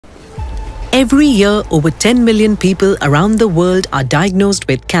Every year, over 10 million people around the world are diagnosed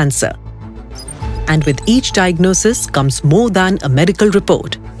with cancer. And with each diagnosis comes more than a medical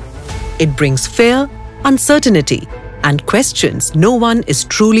report. It brings fear, uncertainty, and questions no one is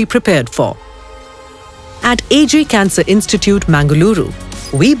truly prepared for. At AJ Cancer Institute, Mangalore,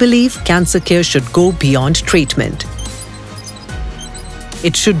 we believe cancer care should go beyond treatment.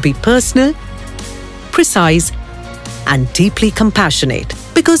 It should be personal, precise, and deeply compassionate.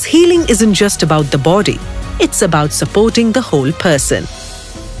 Because healing isn't just about the body, it's about supporting the whole person.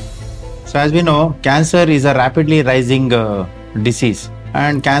 So as we know, cancer is a rapidly rising disease,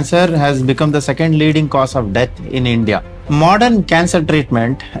 and cancer has become the second leading cause of death in India. Modern cancer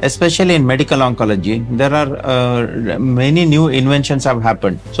treatment, especially in medical oncology, there are many new inventions have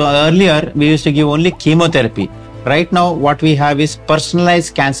happened. So earlier, we used to give only chemotherapy. Right now, what we have is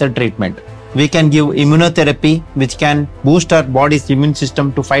personalized cancer treatment. We can give immunotherapy, which can boost our body's immune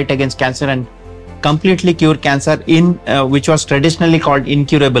system to fight against cancer and completely cure cancer in which was traditionally called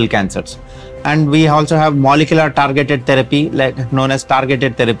incurable cancers. And we also have molecular targeted therapy, like known as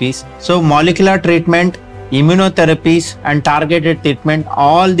targeted therapies. So molecular treatment, immunotherapies, and targeted treatment,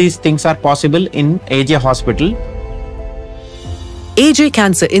 all these things are possible in AJ Hospital. AJ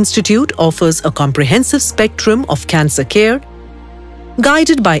Cancer Institute offers a comprehensive spectrum of cancer care,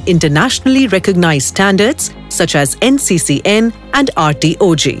 guided by internationally recognized standards such as NCCN and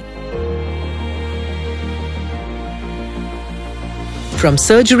RTOG. From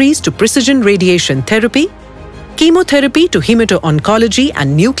surgeries to precision radiation therapy, chemotherapy to hemato-oncology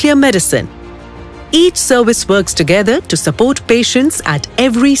and nuclear medicine, each service works together to support patients at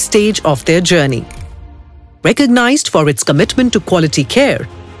every stage of their journey. Recognized for its commitment to quality care,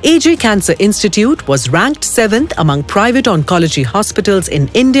 AJ Cancer Institute was ranked 7th among private oncology hospitals in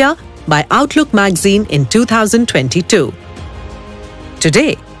India by Outlook magazine in 2022.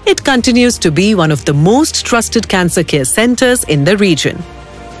 Today, it continues to be one of the most trusted cancer care centers in the region.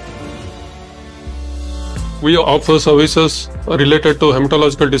 We offer services related to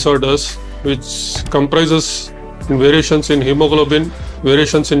hematological disorders, which comprises variations in hemoglobin,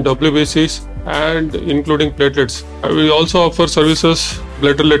 variations in WBCs, and including platelets. We also offer services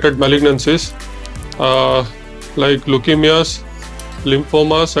blood-related malignancies like leukemias,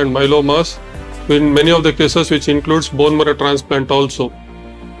 lymphomas, and myelomas. In many of the cases, which includes bone marrow transplant also.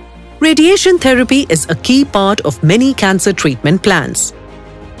 Radiation therapy is a key part of many cancer treatment plans.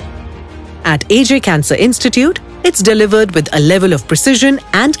 At AJ Cancer Institute, it's delivered with a level of precision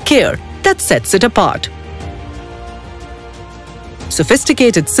and care that sets it apart.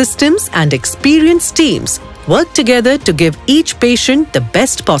 Sophisticated systems and experienced teams work together to give each patient the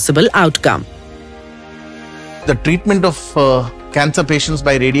best possible outcome. The treatment of cancer patients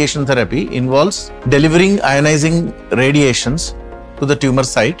by radiation therapy involves delivering ionizing radiations to the tumor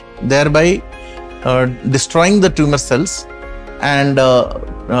site, thereby destroying the tumor cells and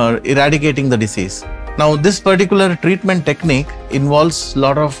eradicating the disease. Now, this particular treatment technique involves a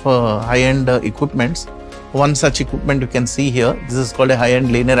lot of high-end equipments. One such equipment you can see here. This is called a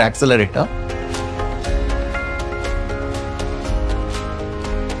high-end linear accelerator.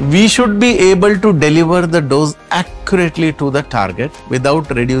 We should be able to deliver the dose accurately to the target without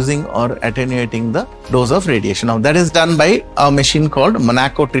reducing or attenuating the dose of radiation. Now, that is done by a machine called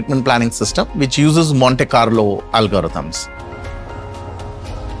Monaco Treatment Planning System, which uses Monte Carlo algorithms.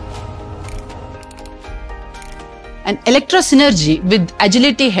 An electrosynergy with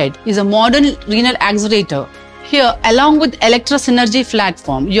agility head is a modern renal accelerator. Here, along with electrosynergy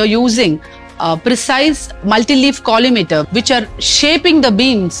platform, you're using a precise multi-leaf collimator, which are shaping the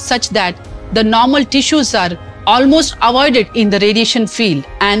beams such that the normal tissues are almost avoided in the radiation field,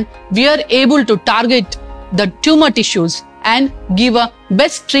 and we are able to target the tumor tissues and give a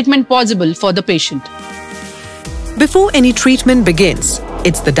best treatment possible for the patient. Before any treatment begins,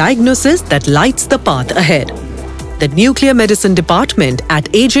 it's the diagnosis that lights the path ahead. The Nuclear Medicine Department at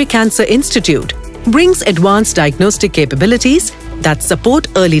AJ Cancer Institute brings advanced diagnostic capabilities that support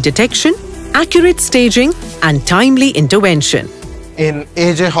early detection, accurate staging, and timely intervention. In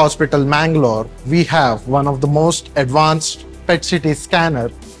AJ Hospital, Mangalore, we have one of the most advanced PET-CT scanner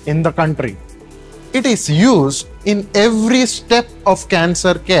in the country. It is used in every step of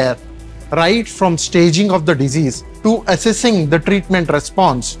cancer care, right from staging of the disease to assessing the treatment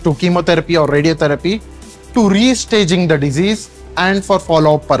response to chemotherapy or radiotherapy, to restaging the disease and for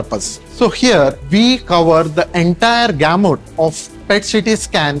follow-up purpose. So here we cover the entire gamut of PET-CT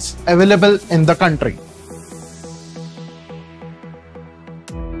scans available in the country.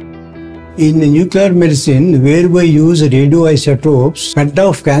 In nuclear medicine, where we use radioisotopes, spread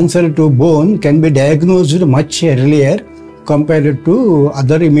of cancer to bone can be diagnosed much earlier compared to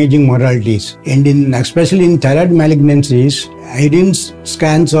other imaging modalities. And especially in thyroid malignancies, iodine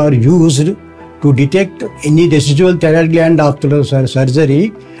scans are used to detect any residual thyroid gland after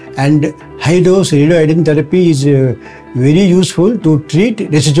surgery, and high-dose radioiodine therapy is very useful to treat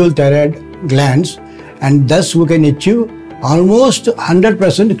residual thyroid glands, and thus we can achieve almost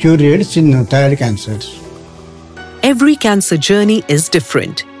 100% cure rates in thyroid cancers. Every cancer journey is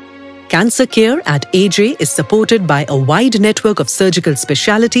different. Cancer care at AJ is supported by a wide network of surgical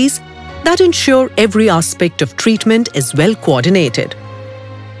specialties that ensure every aspect of treatment is well coordinated.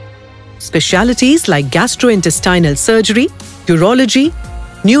 Specialties like gastrointestinal surgery, urology,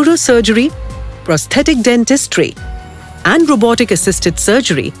 neurosurgery, prosthetic dentistry, and robotic-assisted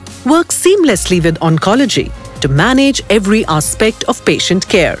surgery work seamlessly with oncology to manage every aspect of patient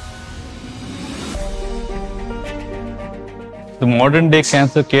care. The modern day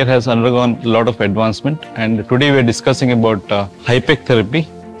cancer care has undergone a lot of advancement, and today we are discussing about HIPEC therapy.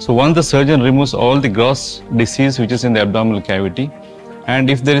 So once the surgeon removes all the gross disease which is in the abdominal cavity, and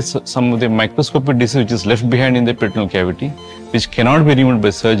if there is some of the microscopic disease which is left behind in the peritoneal cavity, which cannot be removed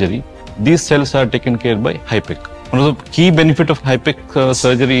by surgery, these cells are taken care by HIPEC. One of the key benefit of HIPEC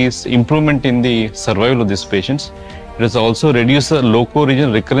surgery is improvement in the survival of these patients. It has also reduced the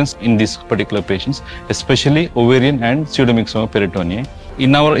loco-regional recurrence in these particular patients, especially ovarian and pseudomyxoma peritoneae.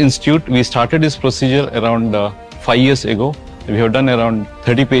 In our institute, we started this procedure around 5 years ago. We have done around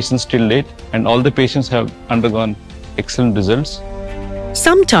 30 patients till date, and all the patients have undergone excellent results.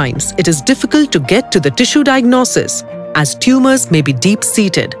 Sometimes it is difficult to get to the tissue diagnosis, as tumors may be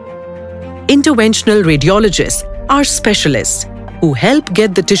deep-seated. Interventional radiologists are specialists who help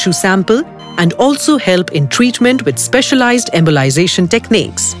get the tissue sample and also help in treatment with specialized embolization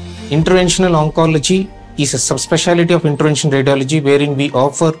techniques. Interventional oncology is a subspecialty of interventional radiology wherein we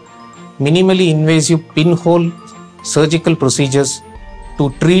offer minimally invasive pinhole surgical procedures to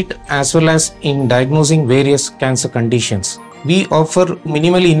treat as well as in diagnosing various cancer conditions. We offer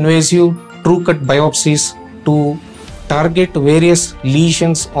minimally invasive true-cut biopsies to target various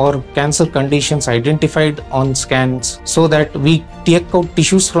lesions or cancer conditions identified on scans, so that we take out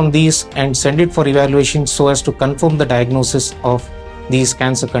tissues from these and send it for evaluation so as to confirm the diagnosis of these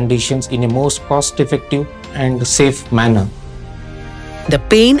cancer conditions in a most cost-effective and safe manner. The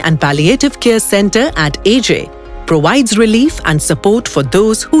Pain and Palliative Care Center at AJ provides relief and support for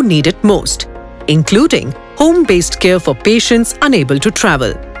those who need it most, including home-based care for patients unable to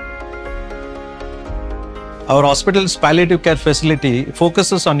travel. Our hospital's palliative care facility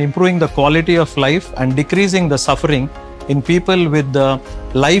focuses on improving the quality of life and decreasing the suffering in people with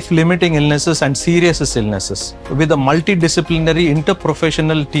life-limiting illnesses and serious illnesses. With a multidisciplinary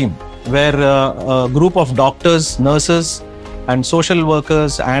interprofessional team where a group of doctors, nurses, and social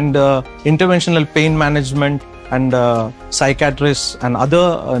workers and interventional pain management and psychiatrists and other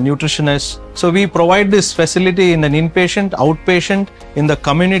nutritionists. So we provide this facility in an inpatient, outpatient, in the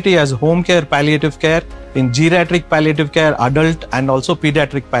community as home care palliative care, in geriatric palliative care, adult and also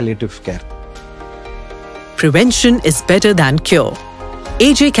pediatric palliative care. Prevention is better than cure.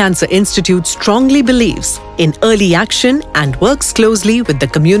 AJ Cancer Institute strongly believes in early action and works closely with the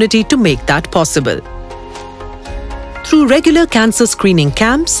community to make that possible. Through regular cancer screening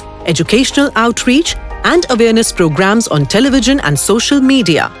camps, educational outreach, and awareness programs on television and social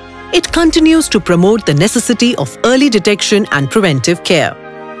media, it continues to promote the necessity of early detection and preventive care.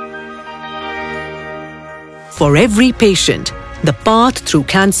 For every patient, the path through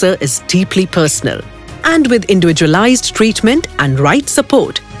cancer is deeply personal. And with individualized treatment and right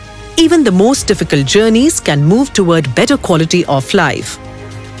support, even the most difficult journeys can move toward better quality of life.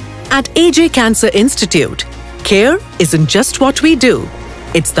 At AJ Cancer Institute, care isn't just what we do,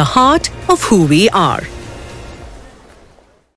 it's the heart of who we are.